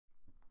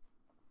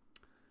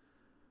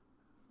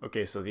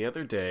Okay, so the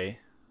other day,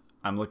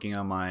 I'm looking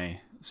on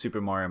my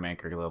Super Mario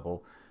Maker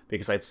level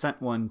because I'd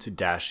sent one to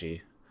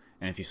Dashie.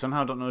 And if you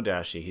somehow don't know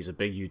Dashie, he's a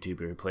big YouTuber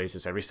who plays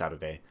this every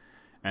Saturday.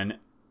 And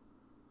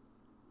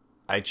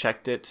I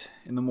checked it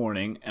in the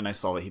morning and I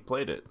saw that he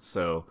played it.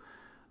 So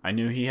I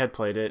knew he had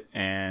played it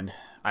and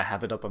I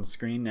have it up on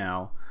screen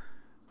now.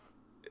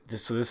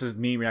 So this is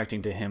me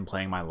reacting to him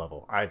playing my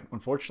level.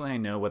 Unfortunately, I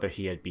know whether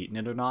he had beaten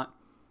it or not.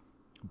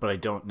 But I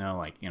don't know,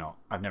 like, you know,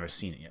 I've never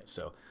seen it yet.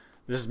 So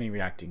this is me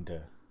reacting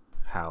to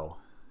how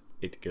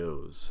it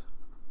goes.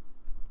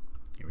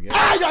 Here we go.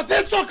 Ah, yo,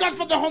 this shortcut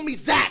for the homie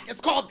Zach. It's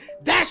called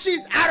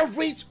Dashie's Out of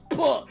Reach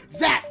Pull.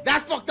 Zach,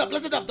 that's fucked up.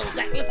 Listen up, though,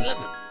 Zach. Listen.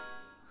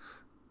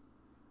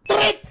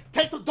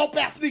 Take some dope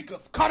ass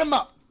sneakers. Cut them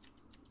up.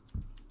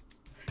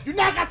 You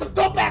now got some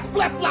dope ass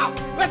flip flops.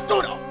 Let's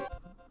do them.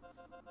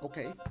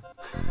 Okay.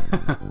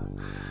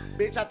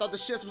 Bitch, I thought the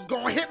shit was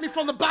gonna hit me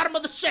from the bottom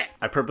of the shit.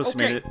 I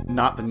purposely made it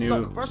not the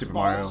new Super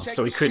Mario,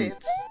 so he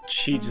couldn't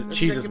cheese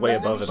his way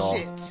above it all.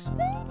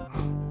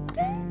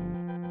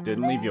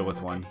 Didn't leave you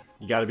with one.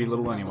 You gotta be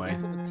little anyway.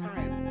 For the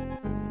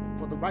time,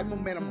 for the right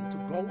momentum to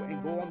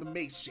go on the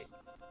maze shit.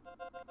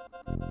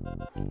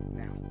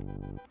 Now.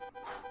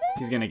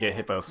 He's gonna get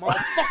hit by a spot.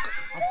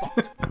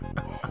 Motherfucker,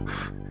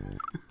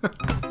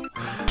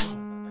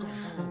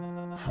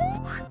 I'm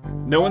fucked.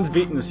 No one's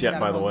beaten this yet,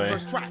 by the way.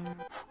 First try.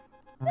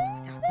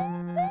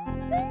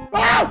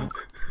 Wow!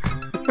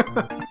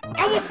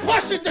 I was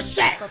pushing the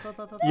shit!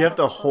 You have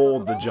to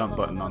hold the jump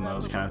button on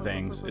those kind of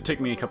things. It took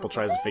me a couple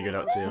tries to figure it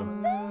out too.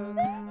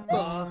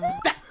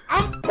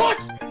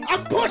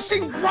 I'm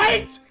pushing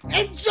right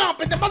and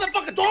jump and the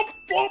motherfucker drop.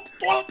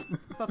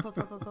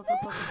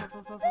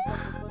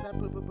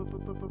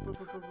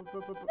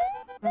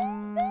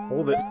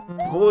 Hold it.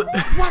 Hold it.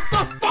 What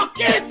the fuck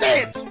is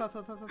it? Come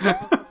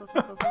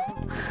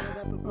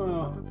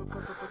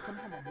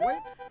on, boy.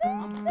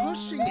 I'm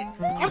pushing it.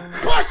 I'm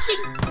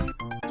pushing.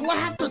 Do I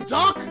have to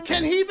duck?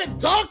 Can he even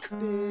duck?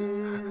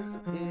 This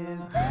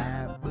is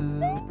that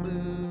boo-boo.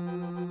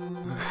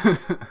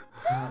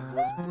 I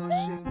was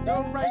pushing the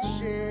right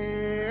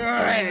shit.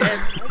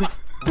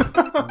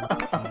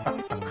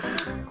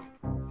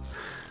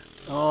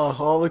 Oh,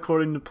 all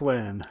according to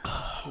plan.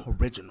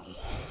 Original.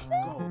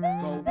 Go.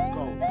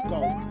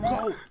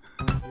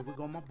 Here we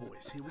go, my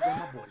boys.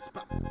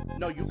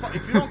 No,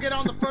 if you don't get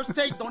on the first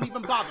take, don't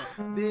even bother.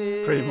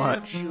 Pretty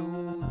much. If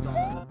you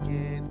don't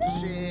get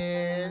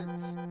shit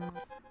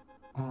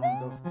on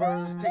the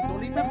first take,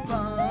 don't even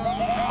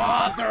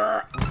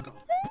bother. Go.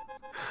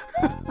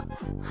 I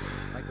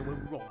like the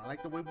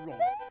way we roll.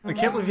 I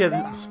can't believe he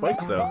hasn't hit the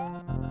spikes though.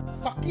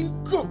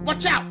 Fucking good.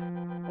 Watch out.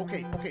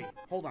 Okay.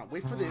 Hold on.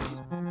 Wait for this.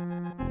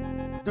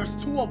 There's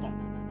two of them.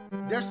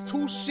 There's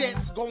two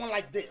shits going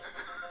like this.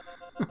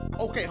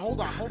 Okay,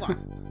 hold on.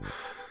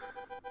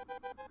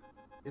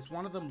 Is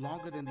one of them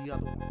longer than the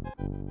other one?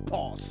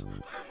 Pause.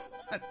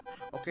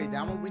 Okay,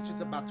 that one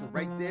reaches about to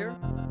right there.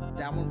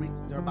 That one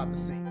reaches, they're about the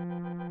same.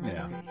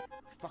 Yeah. Okay,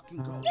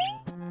 fucking go.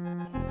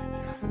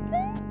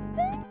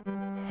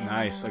 Oh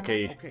Nice.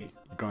 Okay.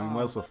 Going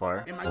well so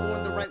far. Am I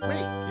going the right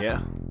way?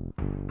 Yeah.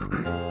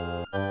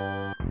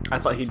 I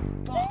thought he'd...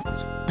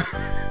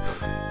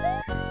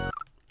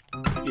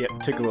 Yeah,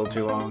 took a little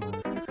too long.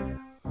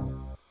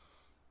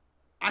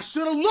 I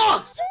should have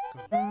looked!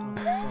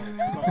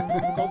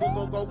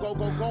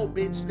 Go,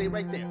 bitch. Stay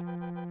right there.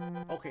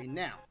 Okay,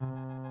 now.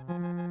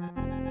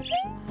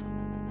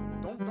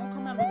 Don't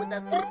come at me with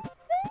that.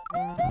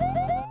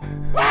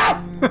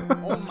 Ah!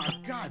 Oh my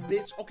god,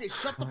 bitch. Okay,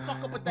 shut the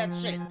fuck up with that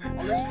shit.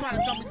 Unless you're trying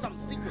to tell me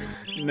something secret.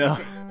 No.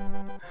 Okay.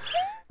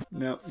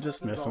 No,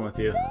 just messing with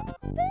you.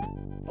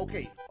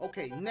 Okay,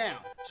 now.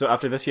 So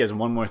after this, he has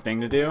one more thing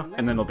to do,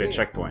 and then there'll be a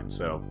checkpoint,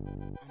 so...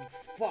 I'm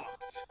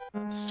fucked.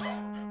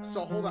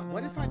 So hold on.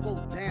 What if I go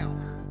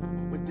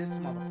down with this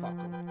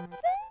motherfucker?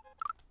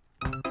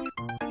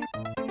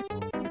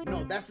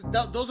 No,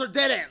 those are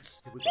dead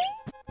ends. Here we go.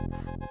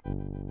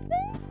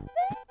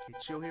 Okay,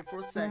 chill here for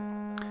a sec.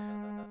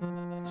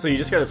 So you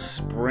just gotta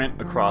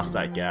sprint across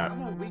that gap. That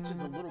one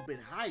reaches a little bit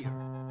higher.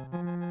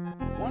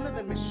 One of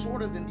them is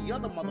shorter than the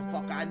other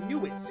motherfucker. I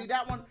knew it. See,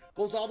 that one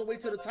goes all the way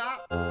to the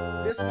top.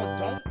 This one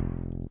don't.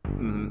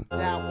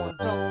 That one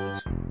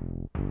don't.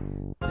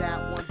 That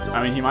one don't.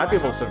 I mean, he might be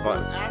able to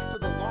survive. After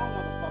the long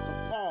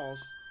motherfucker,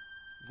 pause.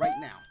 Right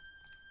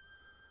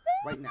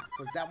now,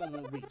 because that one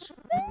won't reach.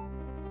 Okay.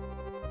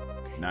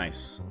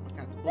 Nice. Oh my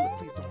god, the bullet,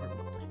 please don't hurt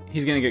me.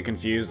 He's gonna get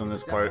confused on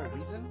this part. For a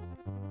reason?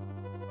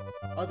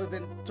 Other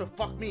than to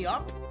fuck me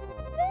up?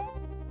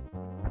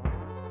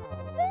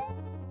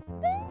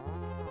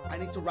 I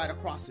need to ride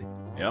across it.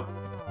 Yep.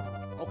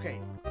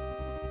 Okay.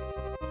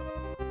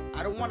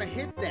 I don't want to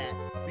hit that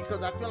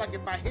because I feel like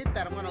if I hit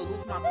that, I'm gonna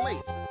lose my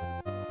place.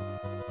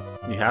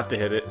 You have to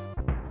hit it.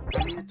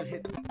 I needed to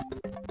hit it.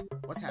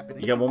 What's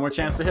happening? You got one more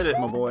chance to hit it,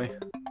 my boy.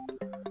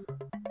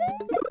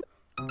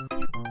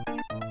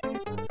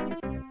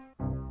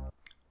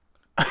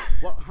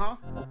 What? Huh?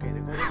 Okay,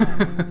 there goes the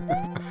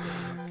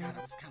God,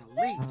 I was kind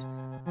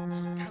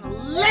of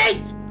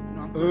late.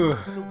 No, I'm good.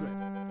 I'm still good.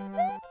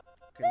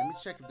 Okay, let me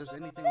check if there's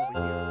anything over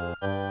here.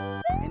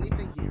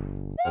 Anything here?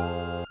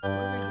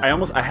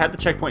 I had the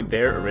checkpoint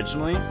there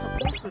originally. I'm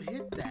supposed to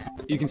hit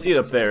that. You can see it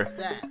up there. What's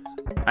that?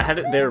 I had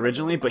it there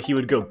originally, but he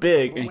would go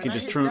big and he could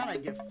just turn. turn. I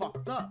get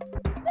fucked up.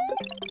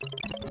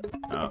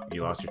 Oh,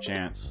 you lost your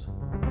chance.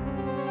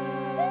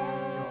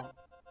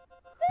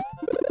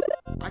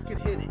 I could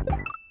hit it.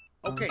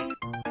 Okay.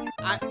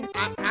 I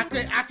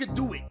could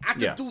do it. I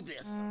could do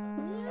this.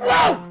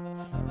 Whoa!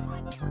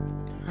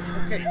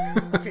 Okay,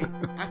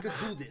 I could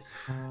do this.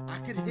 I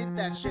could hit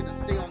that shit and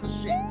stay on the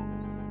shit.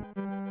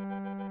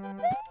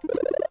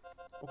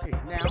 Okay,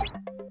 now,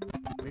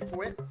 wait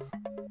for it.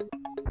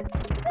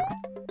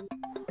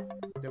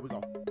 There we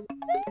go.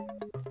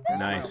 That's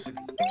Nice.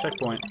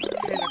 Checkpoint.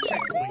 And a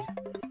checkpoint.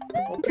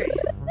 Okay,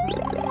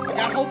 I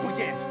got hope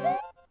again.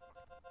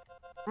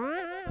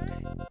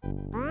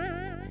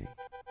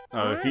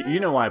 Oh, if you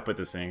know why I put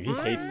this thing. He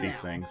hates these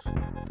things.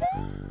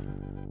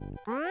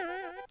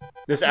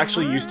 This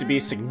actually used to be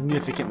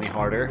significantly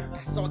harder.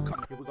 I saw it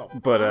come. Here we go.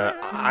 But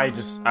I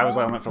was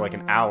on it for like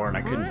an hour and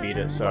I couldn't beat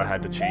it, so I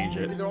had to change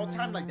it. They're all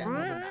timed like that.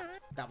 No, they're not.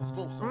 That was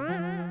close though.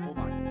 Hold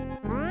on.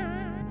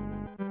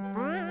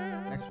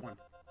 Next one.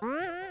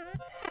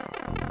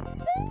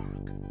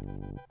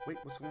 Wait,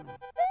 what's going on?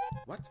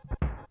 What?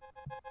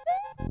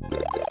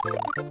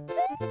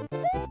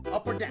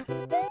 Up or down?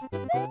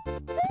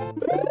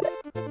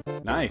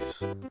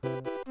 Nice.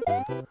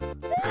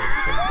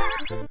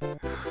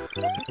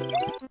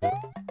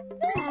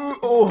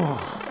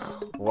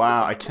 Oh,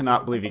 wow, I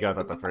cannot believe you got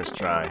that the first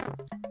try.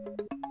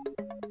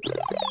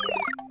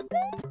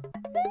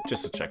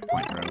 Just a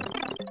checkpoint room.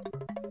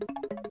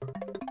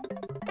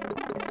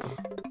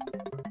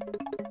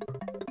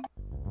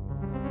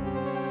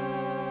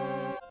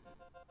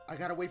 I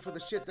gotta wait for the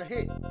shit to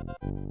hit.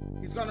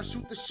 He's gonna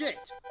shoot the shit.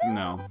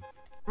 No.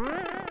 Oh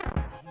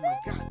my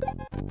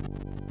god.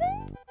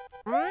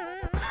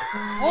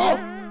 Oh!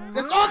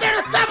 They're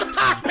gonna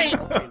sabotage me!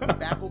 Okay, we're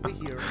back over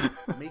here.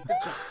 Make the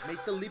jump.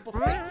 Make the leap of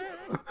faith.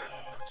 Oh,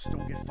 just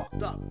don't get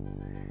fucked up.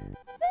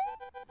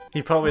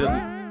 He probably doesn't.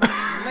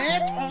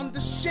 Land on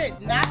the shit,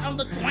 not on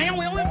the There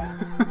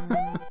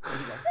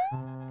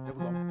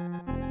we go.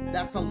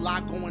 That's a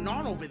lot going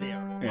on over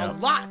there. Yeah. A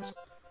lot.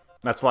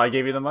 That's why I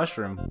gave you the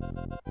mushroom.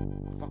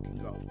 Fucking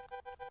go.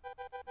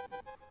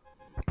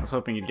 I was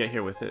hoping you'd get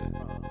here with it.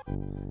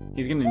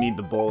 He's gonna need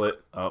the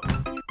bullet. Oh.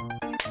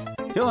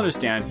 He'll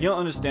understand. He'll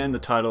understand the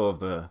title of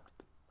the...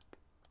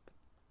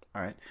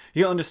 Alright.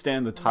 He'll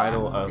understand the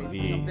title of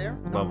the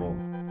level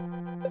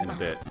in a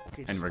bit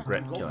and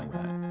regret killing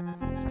that.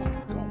 Let's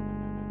fucking go.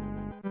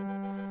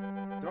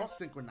 They're all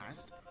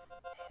synchronized.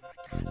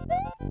 Oh my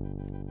god.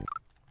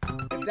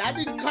 If that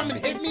didn't come and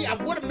hit me, I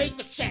would have made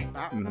the shit.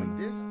 Like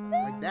this,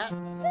 like that.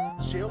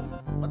 Chill.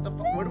 What the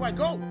fuck? Where do I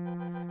go?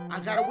 I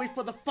gotta wait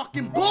for the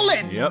fucking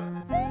bullet! Yep.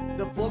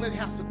 The bullet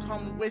has to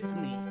come with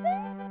me. Oh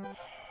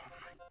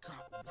my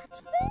god, what?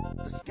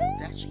 The skip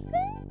Dashie.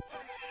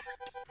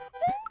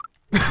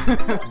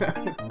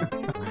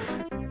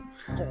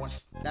 Of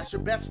course. That's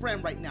your best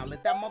friend right now.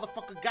 Let that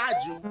motherfucker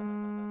guide you.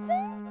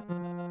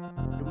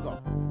 Here we go.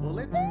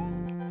 Bullet.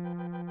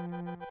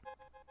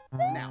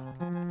 Now.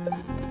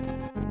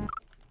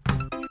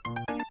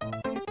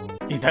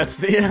 That's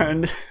the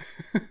end.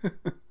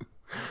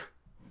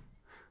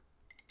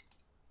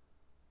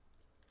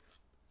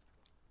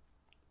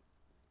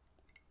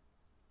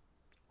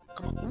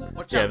 Come on. Ooh,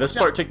 watch Yeah, out, this watch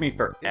part out. took me It's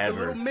the forever.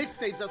 little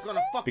mixtapes that's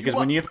gonna fuck Because you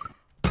when up.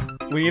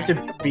 you have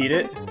to beat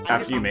it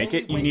after you make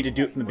it, you need to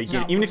do it from the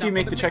beginning. Even if you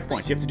make the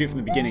checkpoints, you have to do it from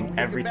the beginning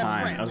every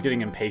time. I was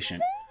getting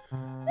impatient.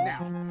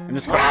 Now. And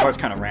this part's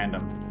kind of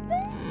random.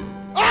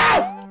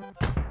 Oh!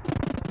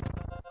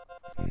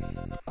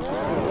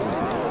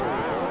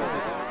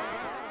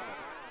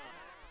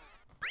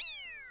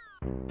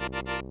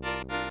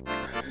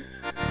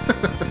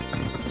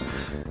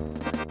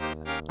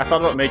 I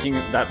thought about making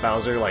that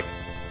Bowser, like,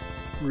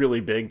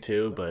 really big,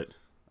 too, but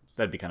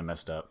that'd be kind of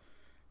messed up.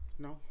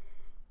 No.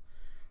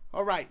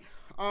 All right.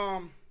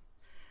 I'm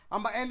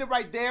gonna end it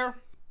right there.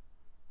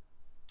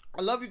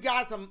 I love you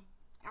guys. I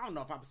don't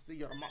know if I'll see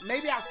you tomorrow.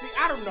 Maybe I'll see.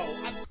 I don't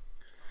know.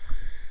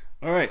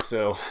 All right,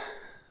 so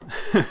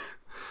that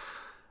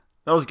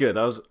was good.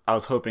 I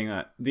was hoping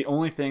that the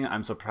only thing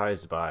I'm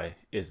surprised by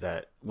is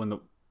that when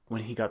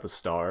he got the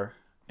star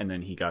and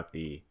then he got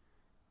the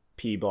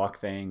P block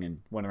thing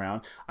and went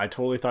around, I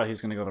totally thought he was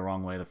gonna go the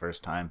wrong way the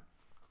first time.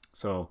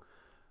 So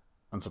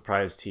I'm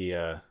surprised he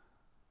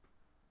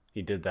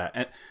did that.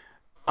 And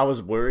I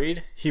was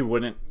worried he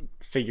wouldn't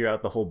figure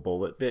out the whole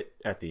bullet bit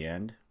at the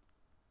end,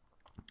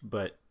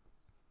 but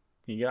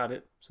he got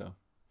it. So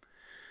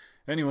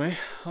anyway,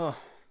 oh,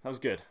 that was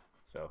good.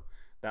 So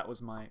that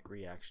was my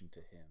reaction to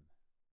him.